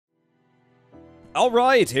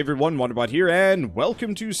Alright, hey everyone, Wonderbot here, and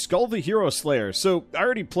welcome to Skul the Hero Slayer. So, I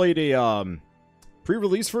already played a,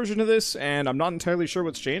 pre-release version of this, and I'm not entirely sure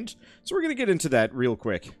what's changed, so we're gonna get into that real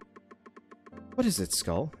quick. What is it,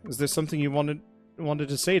 Skul? Is there something you wanted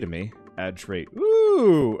to say to me? Add trait.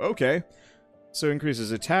 Ooh, okay. So,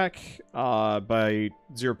 increases attack, by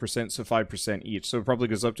 0%, so 5% each, so it probably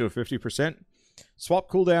goes up to a 50%. Swap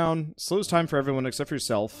cooldown, slows time for everyone except for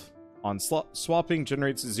yourself. On swapping,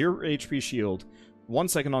 generates 0 HP shield. 1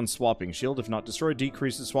 second on swapping. Shield, if not destroyed,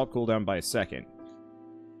 decreases swap cooldown by a second.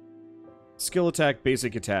 Skill attack,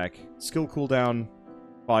 basic attack. Skill cooldown,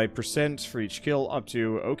 5% for each kill, up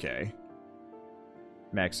to... Okay.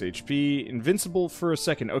 Max HP. Invincible for a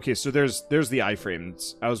second. Okay, so there's the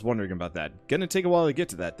iframes. I was wondering about that. Gonna take a while to get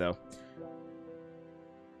to that, though.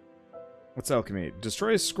 What's alchemy?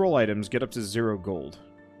 Destroy scroll items, get up to 0 gold.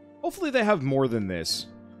 Hopefully they have more than this.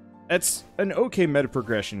 It's an okay meta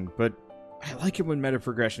progression, but I like it when meta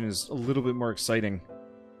progression is a little bit more exciting.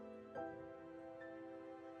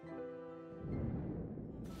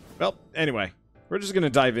 Well, anyway, we're just gonna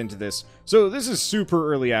dive into this. So this is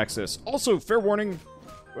super early access. Also, fair warning.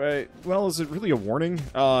 Well, is it really a warning?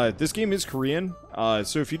 This game is Korean.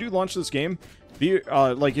 So if you do launch this game,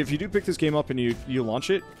 like if you do pick this game up and you launch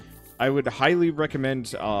it, I would highly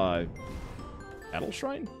recommend Battle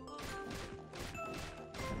Shrine.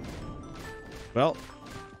 Well,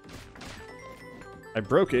 I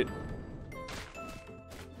broke it.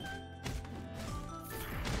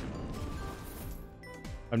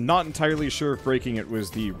 I'm not entirely sure if breaking it was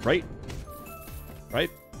the right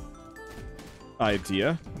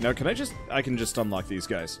idea. Now, I can just unlock these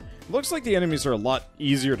guys. It looks like the enemies are a lot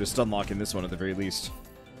easier to stunlock in this one at the very least.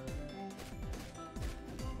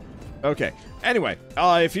 Okay, anyway,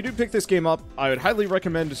 if you do pick this game up, I would highly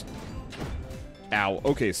recommend... Ow.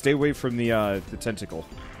 Okay, stay away from the tentacle.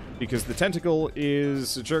 Because the tentacle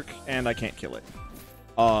is a jerk, and I can't kill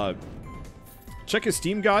it. Check his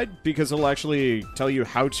Steam guide, because it'll actually tell you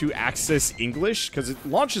how to access English, because it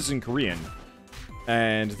launches in Korean.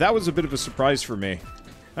 And that was a bit of a surprise for me.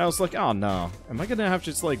 I was like, oh no, am I gonna have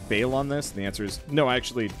to just, like, bail on this? And the answer is, no,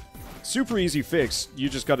 actually, super easy fix. You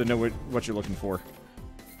just gotta know what you're looking for.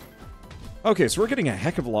 Okay, so we're getting a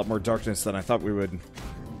heck of a lot more darkness than I thought we would.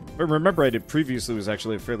 But remember, I did previously was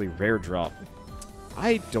actually a fairly rare drop.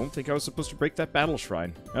 I don't think I was supposed to break that battle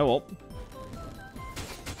shrine. Oh well.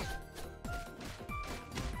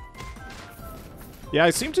 Yeah, I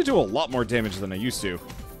seem to do a lot more damage than I used to.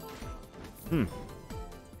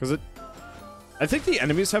 Because I think the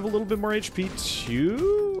enemies have a little bit more HP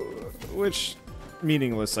too? Which,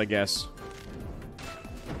 meaningless, I guess.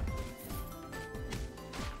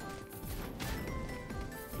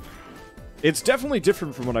 It's definitely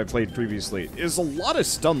different from what I played previously. There's a lot of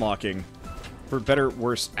stun locking. For better or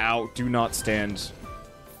worse. Ow, do not stand.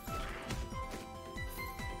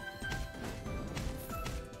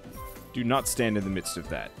 Do not stand in the midst of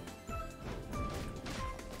that.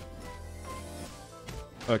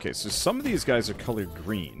 Okay, so some of these guys are colored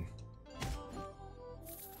green.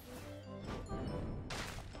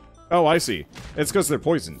 Oh, I see. It's because they're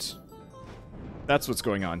poisoned. That's what's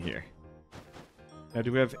going on here. Now,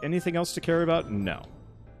 do we have anything else to care about? No.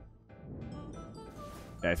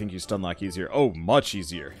 Yeah, I think you stun lock easier. Oh, much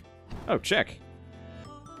easier. Oh, check.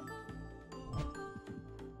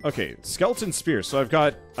 Okay, skeleton spear. So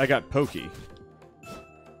I got pokey.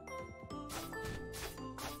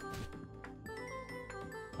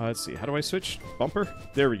 Let's see. How do I switch? Bumper?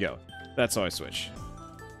 There we go. That's how I switch.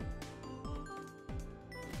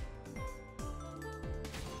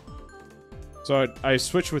 So I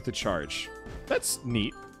switch with the charge. That's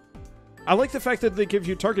neat. I like the fact that they give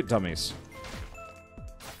you target dummies.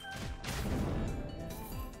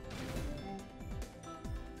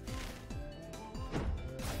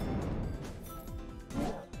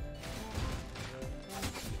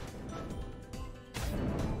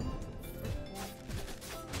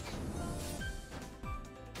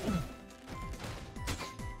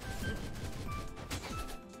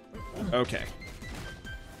 Okay.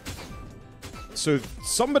 So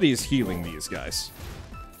somebody is healing these guys.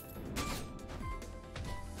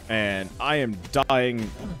 And I am dying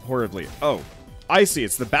horribly. Oh, I see.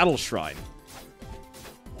 It's the battle shrine.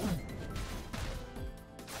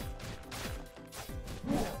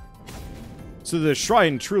 So the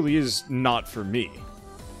shrine truly is not for me.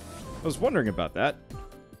 I was wondering about that.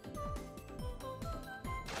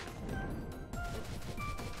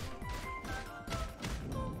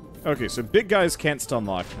 Okay, so big guys can't stun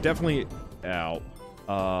lock. Definitely... Ow.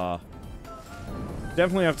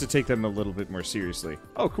 Definitely have to take them a little bit more seriously.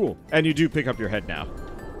 Oh, cool. And you do pick up your head now.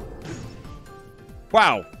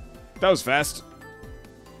 Wow. That was fast.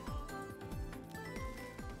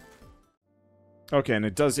 Okay, and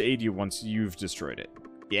it does aid you once you've destroyed it.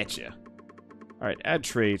 Getcha. Alright, add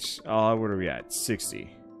trait. What are we at?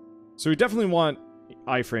 60. So we definitely want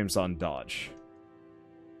iframes on dodge.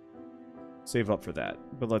 Save up for that.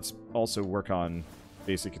 But let's also work on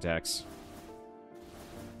basic attacks.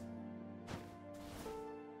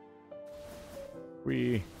 If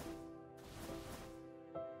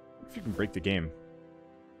you can break the game.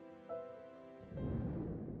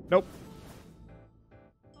 Nope.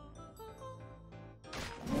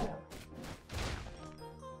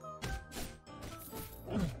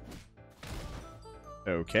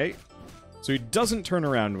 Okay. So he doesn't turn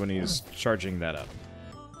around when he's charging that up.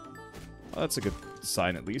 Well, that's a good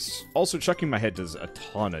sign, at least. Also, chucking my head does a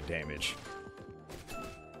ton of damage.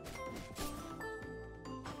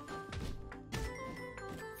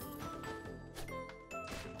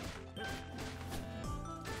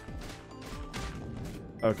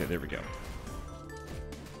 Okay, there we go.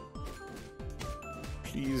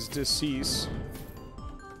 Please decease.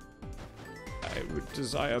 I would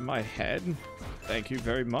desire my head. Thank you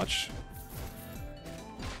very much.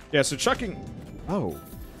 Yeah, so chucking... Oh.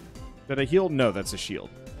 Did I heal? No, that's a shield.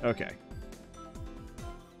 Okay.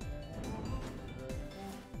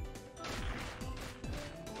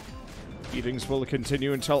 Beatings will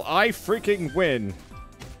continue until I freaking win.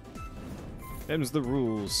 Them's the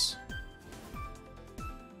rules.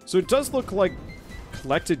 So it does look like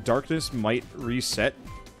Collected Darkness might reset.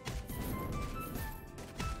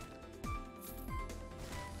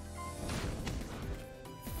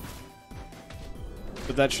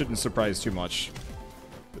 But that shouldn't surprise too much.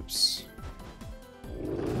 Oops.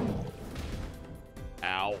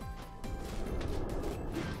 Ow.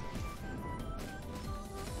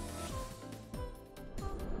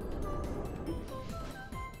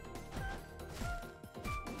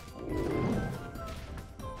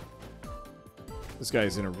 This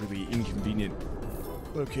guy's in a really inconvenient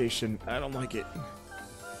location. I don't like it.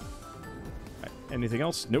 Right, anything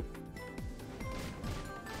else? Nope.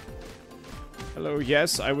 Hello,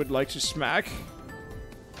 yes, I would like to smack.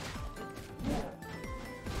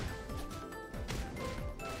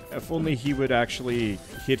 If only he would actually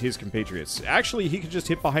hit his compatriots. Actually, he could just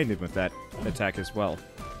hit behind him with that attack as well.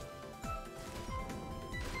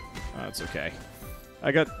 That's okay.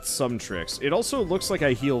 I got some tricks. It also looks like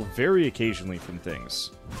I heal very occasionally from things.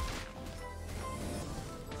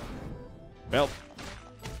 Well.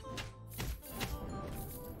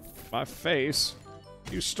 My face.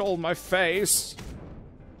 You stole my face.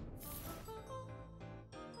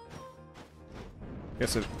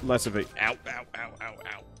 Guess less of a ow, ow, ow, ow,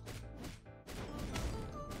 ow.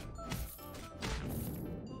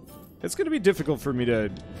 It's gonna be difficult for me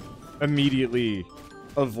to immediately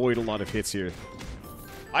avoid a lot of hits here.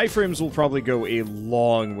 Iframes will probably go a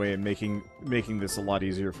long way in making this a lot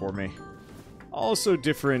easier for me. Also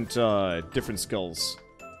different skulls.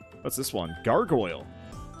 What's this one? Gargoyle.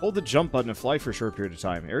 Hold the jump button to fly for a short period of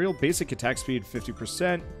time. Aerial basic attack speed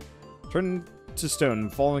 50%. Turn to stone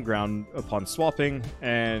and fall on the ground upon swapping,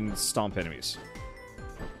 and stomp enemies.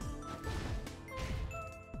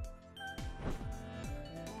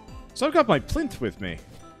 So I've got my plinth with me.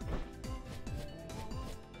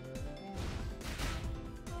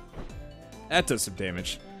 That does some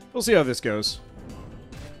damage. We'll see how this goes.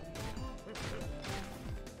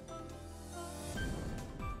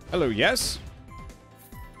 Hello, yes?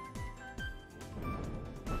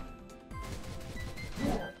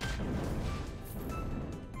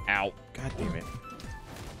 Ow. God damn it.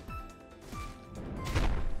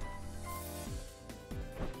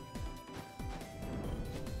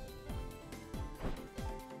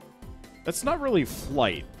 That's not really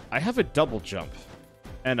flight. I have a double jump.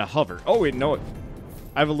 And a hover. Oh, wait, no.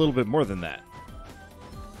 I have a little bit more than that.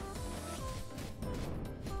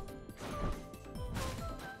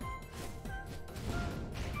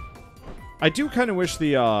 I do kind of wish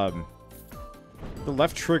the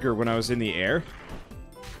left trigger when I was in the air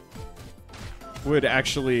would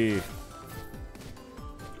actually...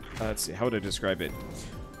 let's see, how would I describe it?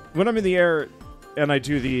 When I'm in the air and I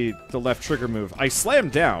do the left trigger move, I slam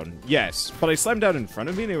down, yes, but I slam down in front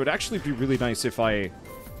of me, and it would actually be really nice if I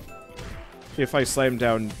slam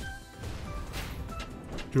down...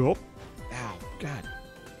 Oh. Ow,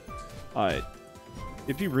 God.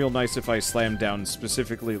 It'd be real nice if I slammed down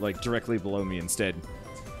specifically, like, directly below me instead.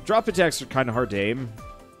 Drop attacks are kind of hard to aim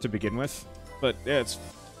to begin with, but yeah, it's...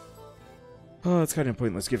 Oh, it's kind of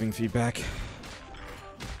pointless giving feedback.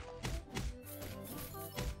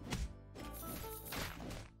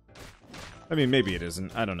 I mean, maybe it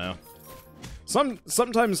isn't. I don't know.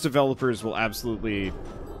 Sometimes developers will absolutely...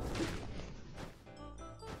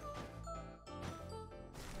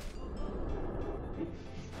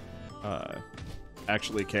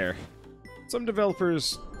 actually care. Some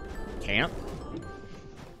developers can't.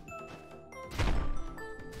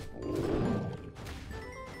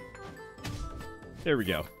 There we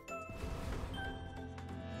go.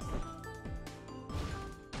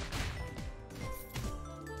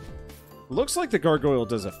 Looks like the gargoyle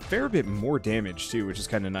does a fair bit more damage too, which is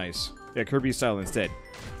kind of nice. Yeah, Kirby style instead.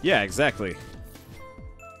 Yeah, exactly.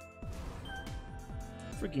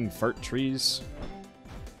 Freaking fart trees.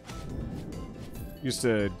 Used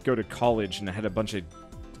to go to college and I had a bunch of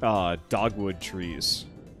dogwood trees.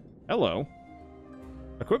 Hello.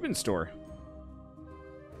 Equipment store.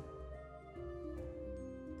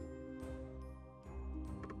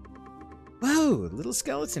 Whoa, little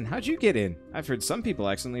skeleton, how'd you get in? I've heard some people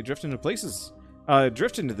accidentally drift into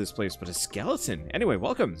this place, but a skeleton. Anyway,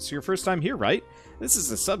 welcome. It's your first time here, right? This is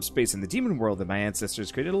a subspace in the demon world that my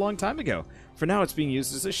ancestors created a long time ago. For now, it's being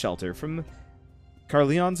used as a shelter from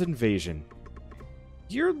Caerleon's invasion.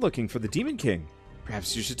 You're looking for the Demon King.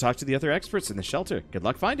 Perhaps you should talk to the other experts in the shelter. Good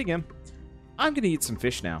luck finding him. I'm gonna eat some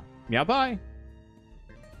fish now. Meow bye.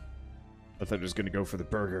 I thought I was gonna go for the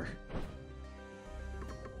burger.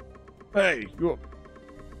 Hey, you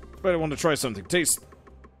better want to try something. Taste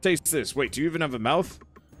this. Wait, do you even have a mouth?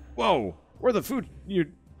 Whoa, where'd the food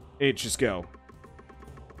you ate just go?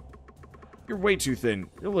 You're way too thin.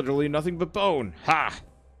 You're literally nothing but bone. Ha!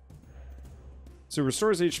 So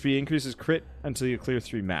restores HP, increases crit until you clear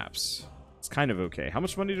 3 maps. It's kind of okay. How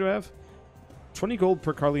much money do I have? 20 gold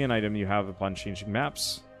per Caerleon item you have upon changing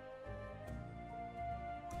maps.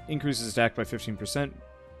 Increases attack by 15%.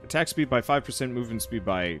 Attack speed by 5%, movement speed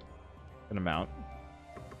by an amount.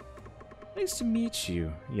 Nice to meet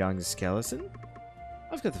you, young skeleton.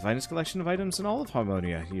 I've got the finest collection of items in all of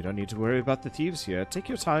Harmonia. You don't need to worry about the thieves here. Take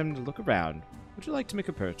your time to look around. Would you like to make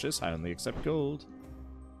a purchase? I only accept gold.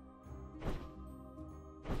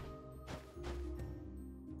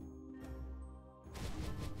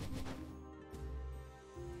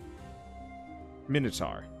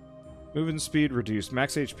 Minotaur. Movement speed reduced,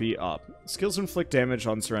 max HP up. Skills inflict damage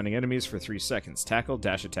on surrounding enemies for 3 seconds. Tackle,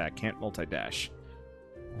 dash attack, can't multi-dash.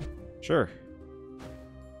 Sure.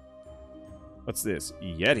 What's this?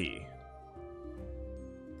 Yeti.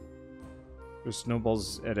 Throw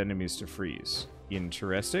snowballs at enemies to freeze.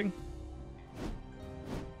 Interesting.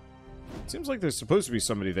 Seems like there's supposed to be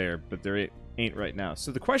somebody there, but there ain't right now.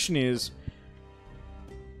 So the question is,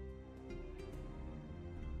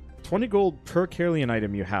 20 gold per Caerleon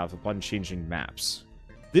item you have upon changing maps.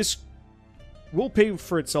 This will pay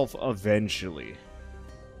for itself eventually.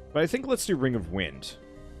 But I think let's do Ring of Wind.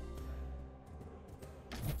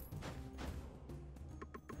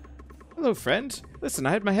 Hello, friend. Listen,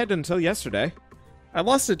 I had my head until yesterday. I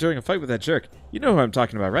lost it during a fight with that jerk. You know who I'm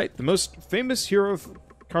talking about, right? The most famous hero of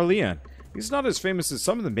Caerleon. He's not as famous as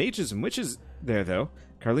some of the mages and witches there, though.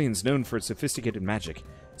 Caerleon's known for its sophisticated magic.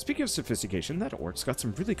 Speaking of sophistication, that orc's got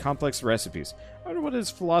some really complex recipes. I wonder what his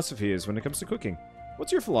philosophy is when it comes to cooking.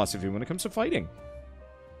 What's your philosophy when it comes to fighting?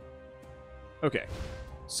 Okay,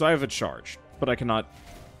 so I have a charge, but I cannot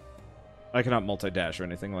multi-dash or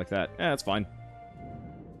anything like that. That's fine.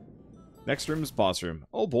 Next room is boss room.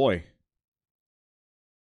 Oh boy.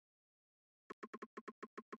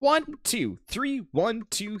 1, 2, 3, 1,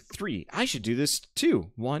 2, 3. I should do this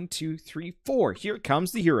too. 1, 2, 3, 4. Here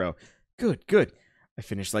comes the hero. Good, good. I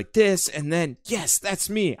finish like this, and then, yes, that's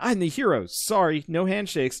me. I'm the hero. Sorry, no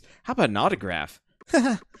handshakes. How about an autograph?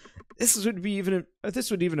 This would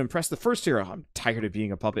even impress the first hero. I'm tired of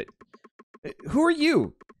being a puppet. Who are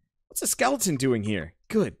you? What's a skeleton doing here?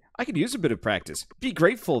 Good. I could use a bit of practice. Be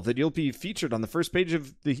grateful that you'll be featured on the first page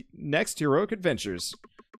of the next heroic adventures.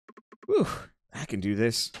 Whew, I can do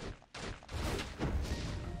this.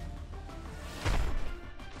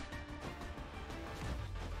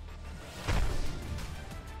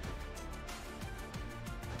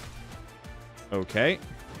 Okay.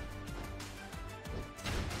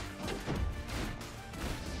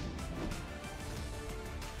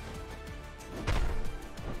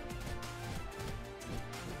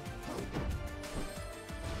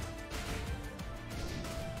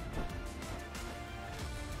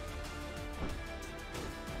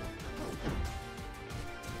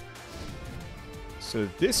 So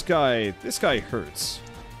this guy hurts.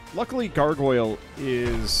 Luckily, Gargoyle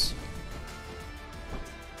is...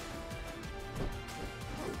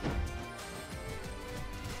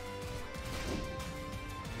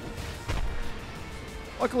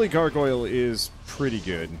 Luckily, Gargoyle is pretty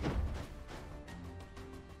good.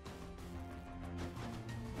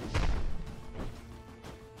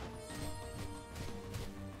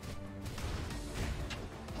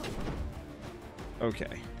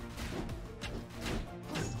 Okay.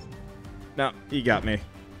 No, he got me.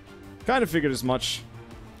 Kind of figured as much.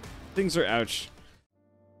 Things are ouch.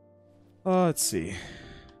 Let's see.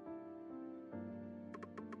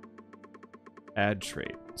 Add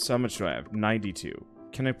trait. So how much do I have? 92.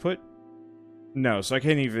 Can I put... No, so I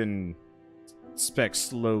can't even spec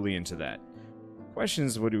slowly into that. Question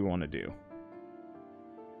is, what do we want to do?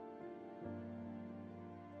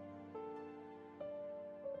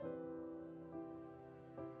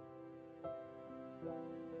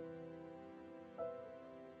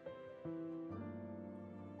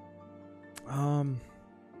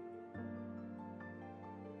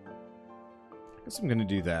 I guess I'm gonna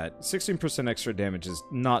do that. 16% extra damage is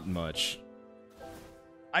not much.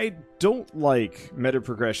 I don't like meta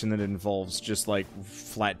progression that involves just, like,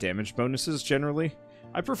 flat damage bonuses, generally.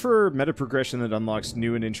 I prefer meta progression that unlocks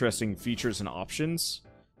new and interesting features and options.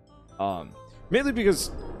 Mainly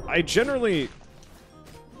because I generally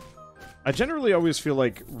always feel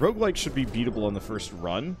like roguelike should be beatable on the first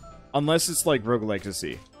run, unless it's like Rogue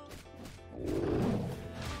Legacy.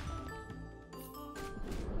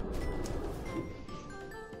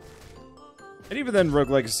 And even then, Rogue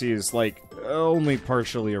Legacy is, like, only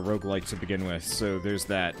partially a roguelike to begin with, so there's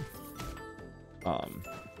that.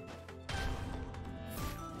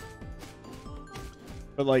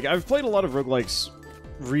 But, like, I've played a lot of roguelikes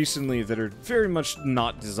recently that are very much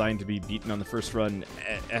not designed to be beaten on the first run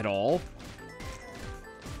at all.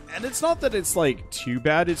 And it's not that it's, like, too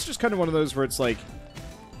bad, it's just kind of one of those where it's, like...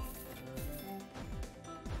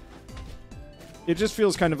 It just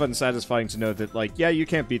feels kind of unsatisfying to know that, like, yeah, you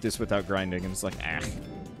can't beat this without grinding, and it's like,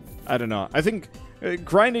 I don't know. I think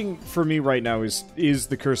grinding for me right now is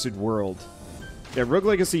the cursed world. Yeah, Rogue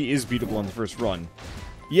Legacy is beatable on the first run.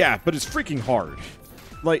 Yeah, but it's freaking hard.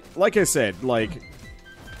 Like I said, like,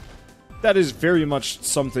 that is very much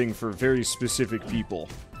something for very specific people.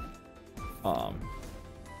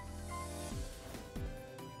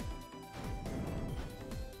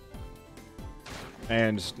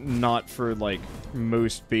 And not for, like,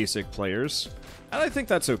 most basic players. And I think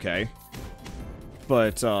that's okay.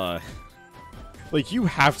 But, like, you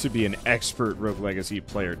have to be an expert Rogue Legacy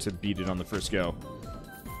player to beat it on the first go.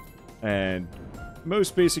 And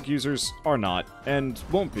most basic users are not, and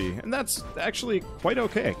won't be. And that's actually quite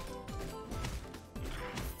okay.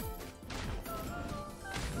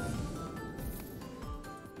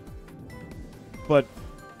 But,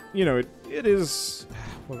 you know, it is...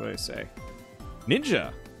 What do I say?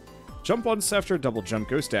 Ninja! Jump once after a double jump,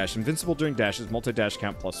 ghost dash, invincible during dashes, multi-dash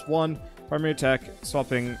count +1, primary attack,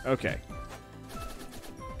 swapping, okay.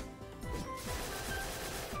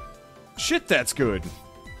 Shit, that's good!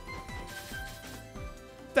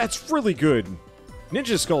 That's really good!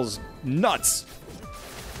 Ninja Skull's nuts!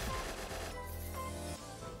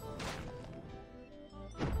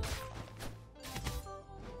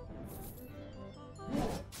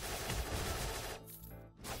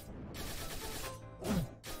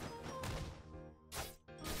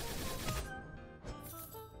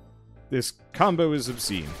 This combo is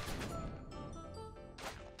obscene.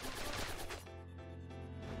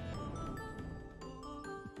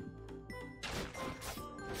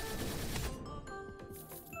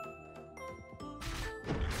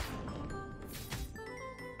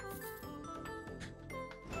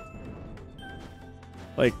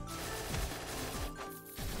 Like...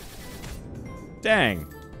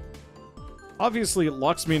 Dang. Obviously, it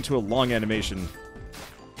locks me into a long animation.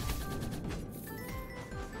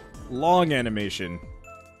 Long animation.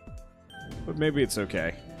 But maybe it's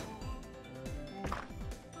okay.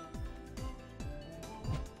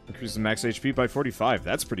 Increases max HP by 45.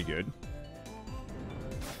 That's pretty good.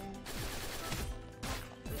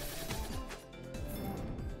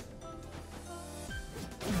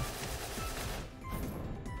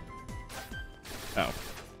 Oh.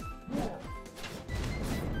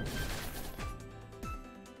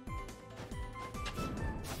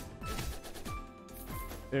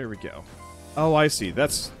 There we go. Oh, I see.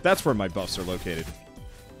 That's where my buffs are located.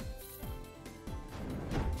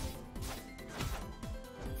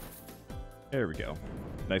 There we go.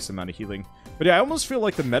 Nice amount of healing. But yeah, I almost feel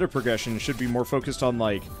like the meta progression should be more focused on,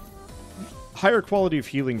 like, higher quality of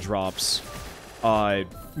healing drops,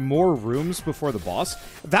 more rooms before the boss.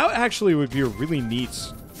 That actually would be a really neat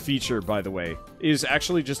feature, by the way, is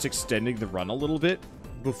actually just extending the run a little bit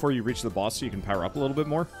before you reach the boss so you can power up a little bit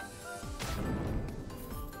more.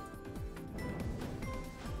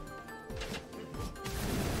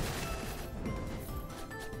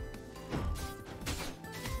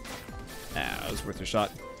 Worth a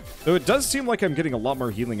shot. Though it does seem like I'm getting a lot more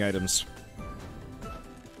healing items.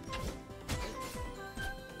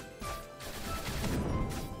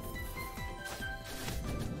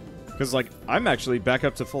 Because, like, I'm actually back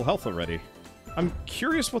up to full health already. I'm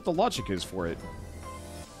curious what the logic is for it.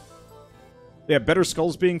 Yeah, better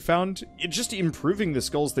skulls being found. It's just improving the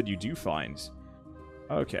skulls that you do find.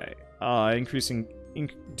 Okay.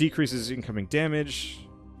 Decreases incoming damage.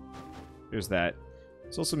 There's that.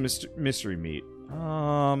 It's also mystery meat.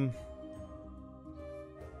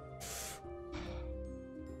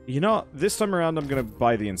 You know, this time around I'm gonna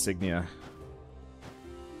buy the insignia.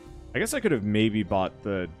 I guess I could have maybe bought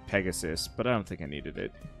the Pegasus, but I don't think I needed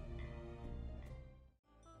it.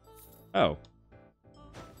 Oh.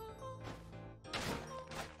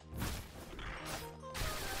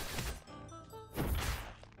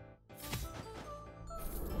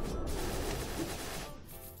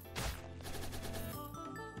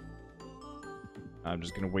 I'm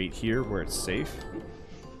just gonna wait here where it's safe.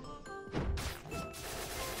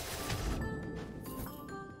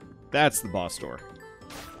 That's the boss door.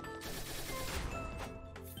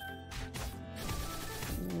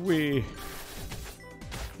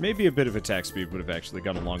 Maybe a bit of attack speed would have actually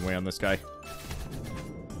gone a long way on this guy.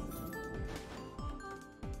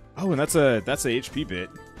 Oh, and that's a HP bit.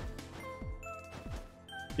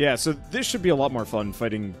 Yeah, so this should be a lot more fun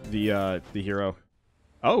fighting the hero.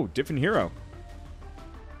 Oh, different hero.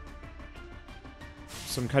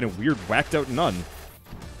 Some kind of weird whacked out nun.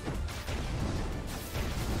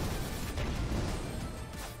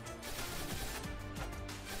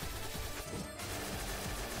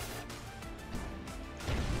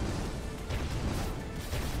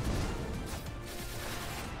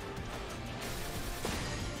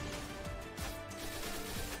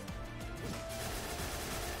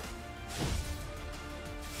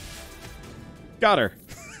 Got her.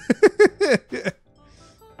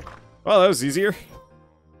 Well, that was easier.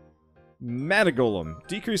 Mana Golem.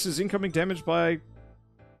 Decreases incoming damage by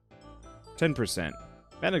 10%.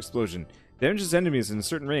 Mana Explosion. Damages enemies in a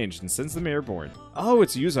certain range and sends them airborne. Oh,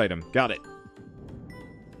 it's a use item. Got it.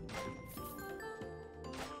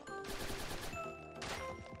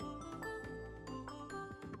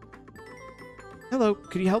 Hello,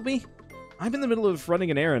 could you help me? I'm in the middle of running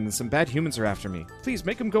an errand and some bad humans are after me. Please,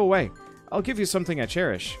 make them go away. I'll give you something I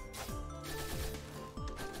cherish.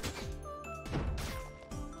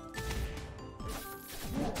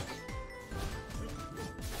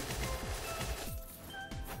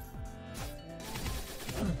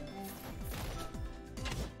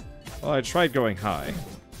 Well, I tried going high.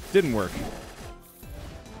 Didn't work.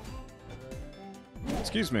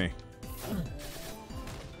 Excuse me.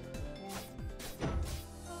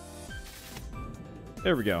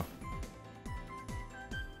 There we go.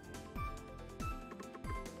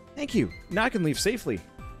 Thank you. Now I can leave safely.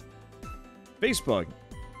 Face bug.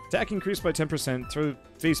 Attack increased by 10%. Throw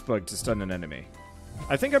face bug to stun an enemy.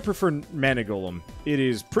 I think I prefer Mana Golem. It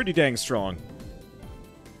is pretty dang strong.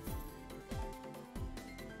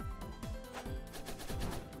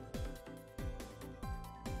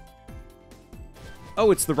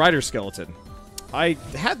 Oh, it's the Rider Skeleton. I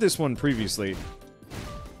had this one previously.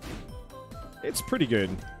 It's pretty good.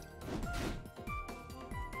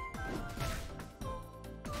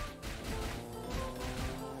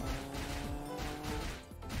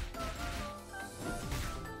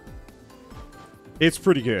 It's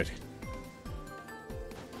pretty good.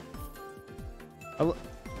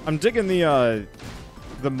 I'm digging the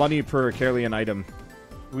money per Caerleon item.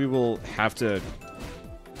 We will have to...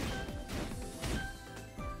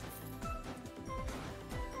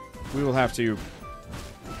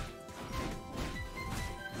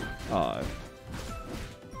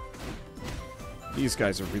 These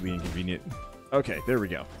guys are really inconvenient. Okay, there we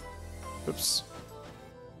go. Oops.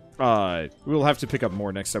 We'll have to pick up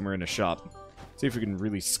more next time we're in a shop. See if we can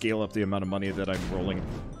really scale up the amount of money that I'm rolling.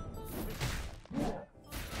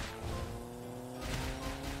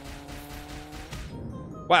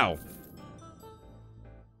 Wow.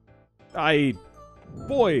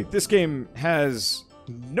 Boy, this game has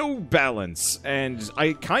no balance, and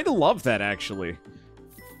I kind of love that, actually.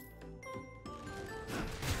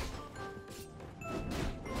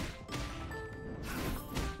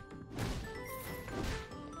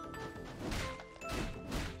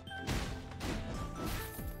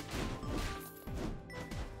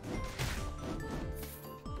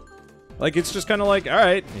 Like, it's just kind of like,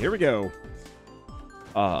 alright, here we go.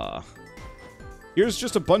 Here's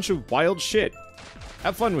just a bunch of wild shit.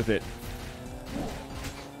 Have fun with it.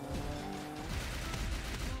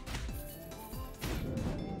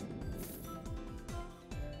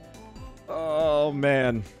 Oh,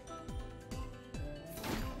 man.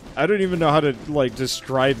 I don't even know how to, like,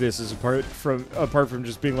 describe this as apart from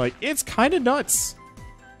just being like, it's kind of nuts.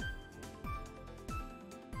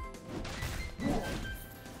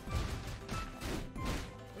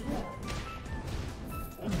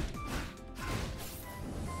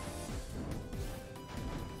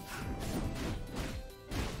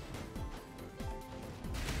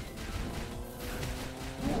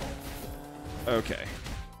 Okay.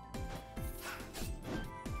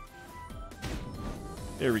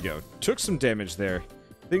 There we go. Took some damage there.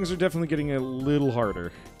 Things are definitely getting a little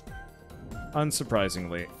harder.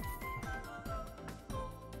 Unsurprisingly.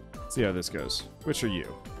 Let's see how this goes. Which are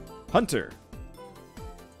you? Hunter.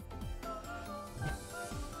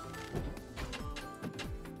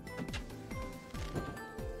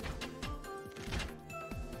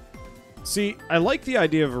 See, I like the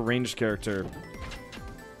idea of a ranged character,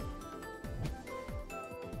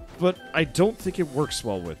 but I don't think it works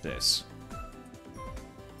well with this.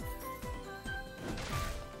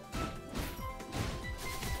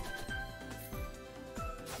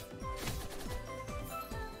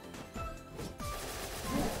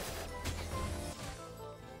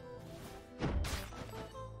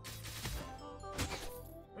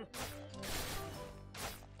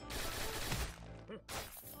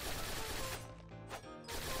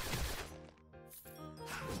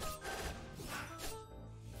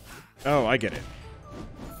 Oh, I get it.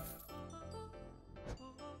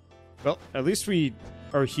 Well, at least we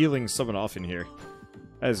are healing someone off in here.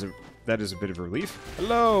 That is a bit of a relief.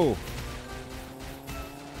 Hello!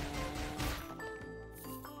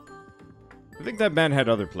 I think that man had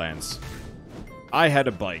other plans. I had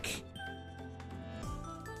a bike.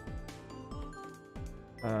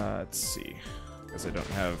 Let's see. Because I don't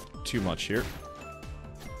have too much here.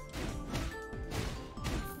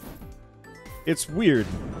 It's weird.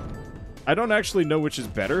 I don't actually know which is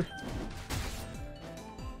better.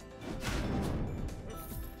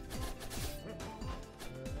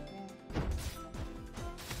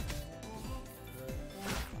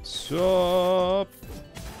 So...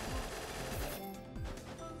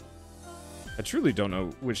 I truly don't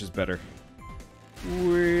know which is better.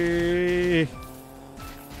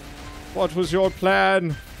 What was your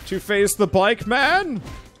plan? To face the bike man?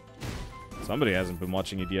 Somebody hasn't been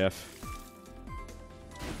watching EDF.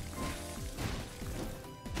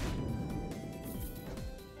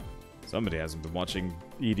 Somebody hasn't been watching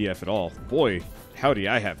EDF at all. Boy, howdy,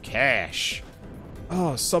 I have cash.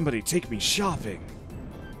 Oh, somebody take me shopping.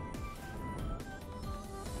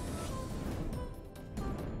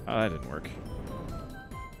 Oh, that didn't work.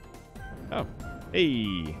 Oh.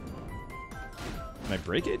 Hey. Can I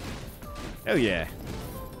break it? Hell yeah.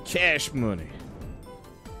 Cash money.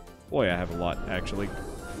 Boy, I have a lot, actually.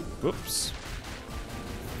 Whoops.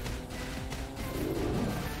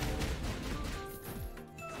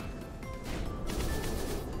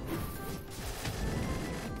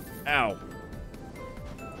 Ow.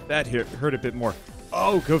 That hurt a bit more.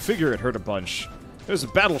 Oh, go figure, it hurt a bunch. There's a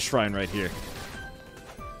battle shrine right here.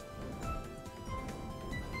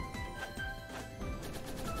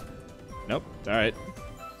 Nope. Alright.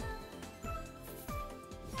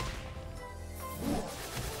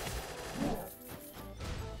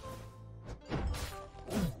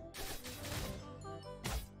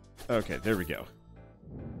 Okay, there we go.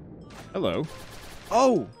 Hello.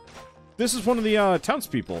 Oh! This is one of the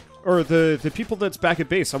townspeople, or the people that's back at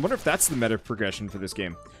base. I wonder if that's the meta progression for this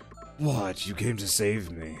game. What? You came to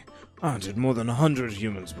save me? I hunted more than 100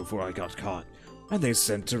 humans before I got caught, and they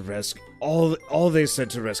sent to rescue. All they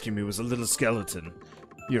sent to rescue me was a little skeleton.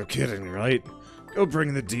 You're kidding, right? Go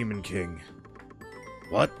bring the Demon King.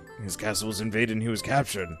 What? His castle was invaded and he was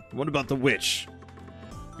captured. What about the witch?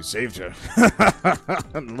 You saved her.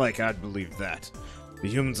 Like I'd believe that. The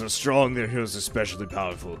humans are strong, their heroes especially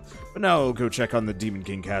powerful. But now I'll go check on the Demon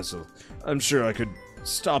King castle. I'm sure I could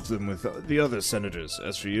stop them with the other senators.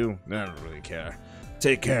 As for you, I don't really care.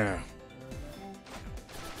 Take care.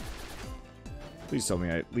 Please tell me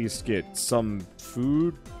I at least get some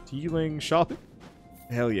food, healing, shopping.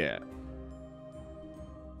 Hell yeah.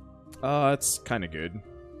 That's kind of good.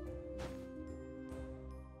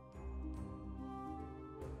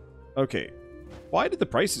 Okay. Why did the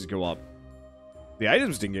prices go up? The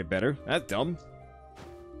items didn't get better. That's dumb.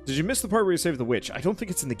 Did you miss the part where you saved the witch? I don't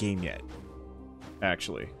think it's in the game yet.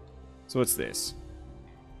 Actually. So what's this?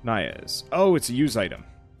 Naya's. Oh, it's a use item.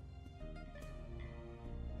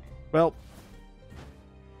 Well.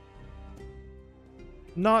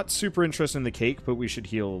 Not super interested in the cake, but we should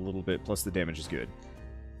heal a little bit, plus the damage is good.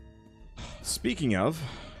 Speaking of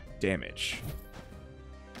damage.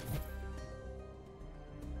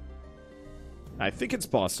 I think it's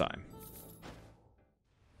boss time.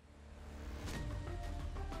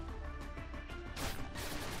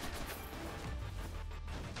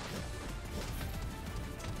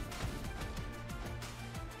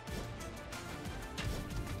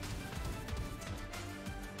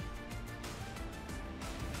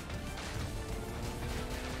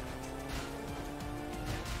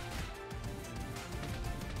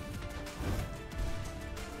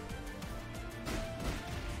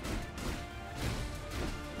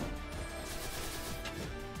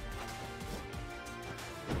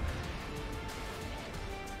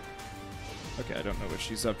 Okay, I don't know what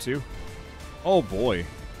she's up to. Oh boy.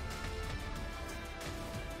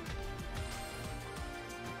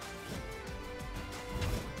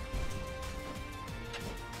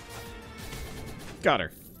 Got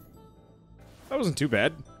her. That wasn't too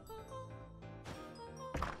bad.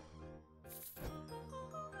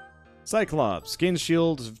 Cyclops, gain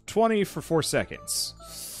shield of 20 for 4 seconds.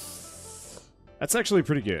 That's actually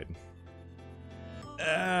pretty good.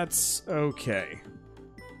 That's okay.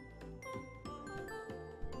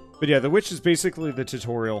 But yeah, the witch is basically the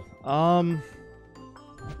tutorial.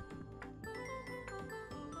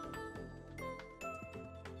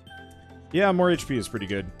 Yeah, more HP is pretty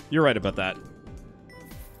good. You're right about that.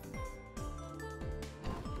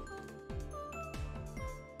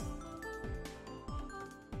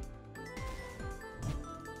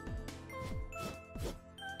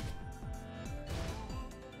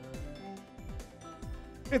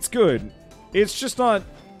 It's good. It's just not...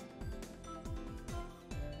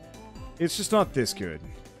 It's just not this good.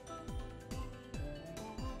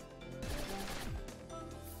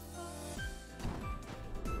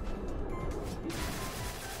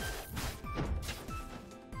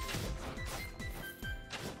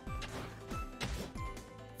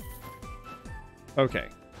 Okay.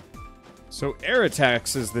 So air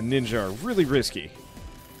attacks as the ninja are really risky.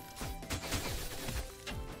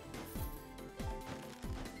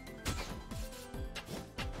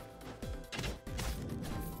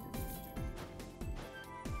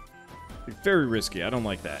 Very risky. I don't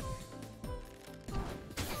like that.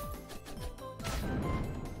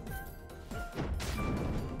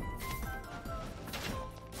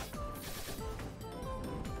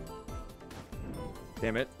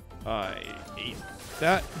 Damn it. I ate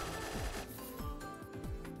that.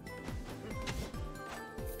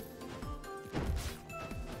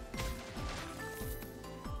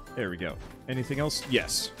 There we go. Anything else?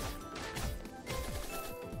 Yes.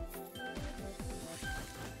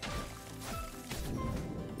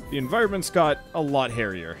 The environment's got a lot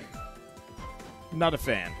hairier. Not a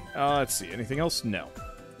fan. Let's see. Anything else? No.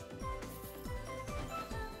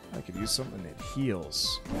 I could use something that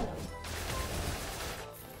heals.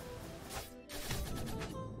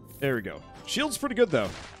 There we go. Shield's pretty good, though.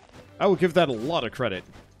 I will give that a lot of credit.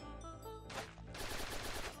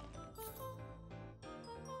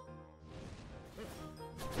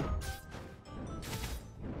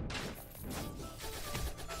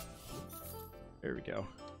 There we go.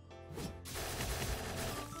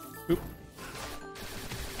 Oop.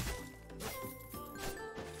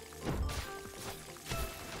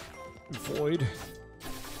 Void.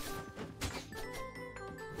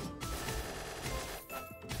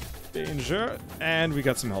 Danger. And we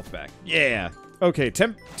got some health back. Yeah. Okay,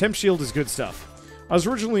 temp shield is good stuff. I was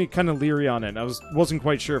originally kind of leery on it. I wasn't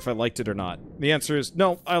quite sure if I liked it or not. The answer is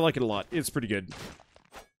no, I like it a lot. It's pretty good.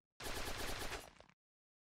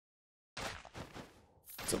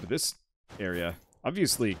 What's up with this area?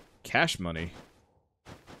 Obviously, cash money.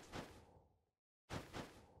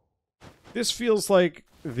 This feels like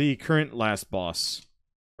the current last boss.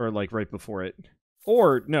 Or, like, right before it.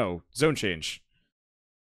 Or, no, zone change.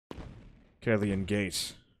 Caerleon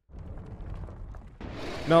Gate.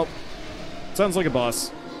 Nope. Sounds like a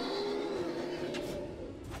boss.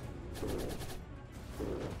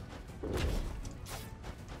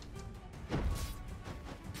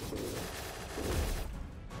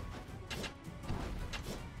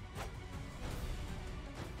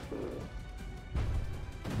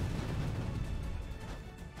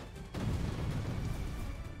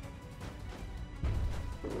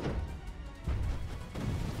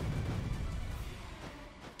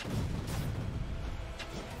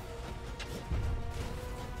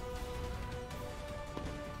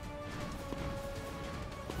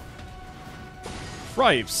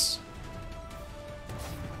 Stripes.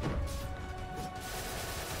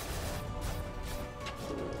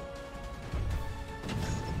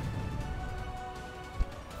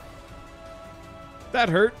 That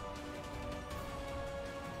hurt.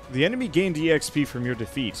 The enemy gained EXP from your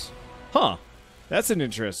defeat. Huh. That's an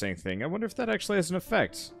interesting thing. I wonder if that actually has an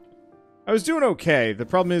effect. I was doing okay. The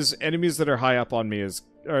problem is enemies that are high up on me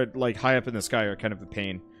or like high up in the sky are kind of a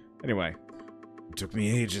pain. Anyway. It took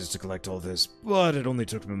me ages to collect all this, but it only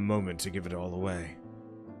took me a moment to give it all away.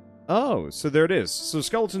 Oh, so there it is. So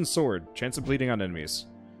Skeleton Sword, chance of bleeding on enemies.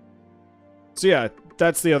 So yeah,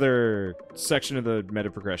 that's the other section of the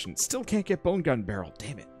meta progression. Still can't get Bone Gun Barrel,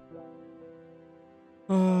 damn it.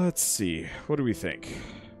 Let's see, what do we think?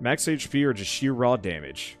 Max HP or just sheer raw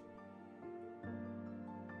damage?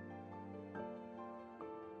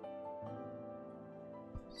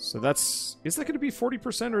 So is that going to be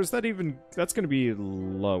 40% or is that that's going to be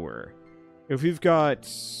lower? If we've got...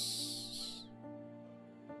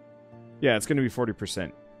 Yeah, it's going to be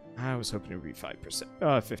 40%. I was hoping it would be 5%.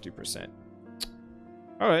 50%.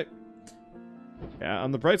 Alright. Yeah,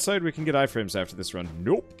 on the bright side, we can get iframes after this run.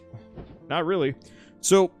 Nope. Not really.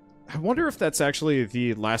 So, I wonder if that's actually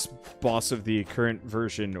the last boss of the current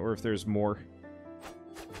version, or if there's more.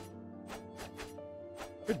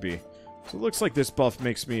 Could be. So it looks like this buff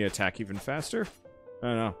makes me attack even faster. I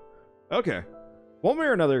don't know. Okay. One way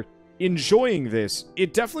or another, enjoying this.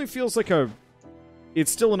 It definitely feels like a...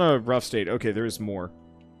 It's still in a rough state. Okay, there is more.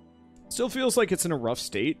 Still feels like it's in a rough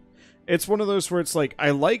state. It's one of those where it's like,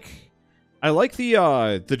 I like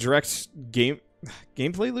the direct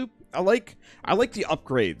gameplay loop. I like the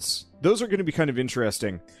upgrades. Those are going to be kind of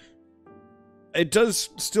interesting. It does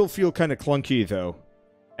still feel kind of clunky, though.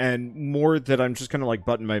 And more that I'm just kind of like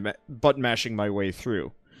button mashing my way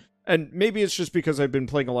through. And maybe it's just because I've been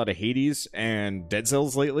playing a lot of Hades and Dead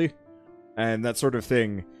Cells lately. And that sort of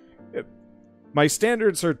thing. My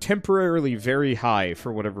standards are temporarily very high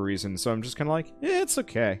for whatever reason. So I'm just kind of like, yeah, it's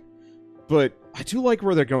okay. But I do like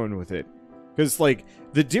where they're going with it. Because, like,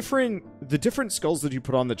 the different skulls that you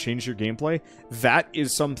put on that change your gameplay, that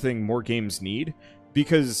is something more games need.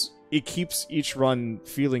 Because it keeps each run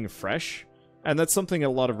feeling fresh. And that's something a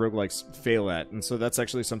lot of roguelikes fail at. And so that's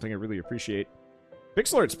actually something I really appreciate.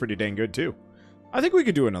 Pixel art's pretty dang good, too. I think we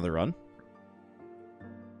could do another run.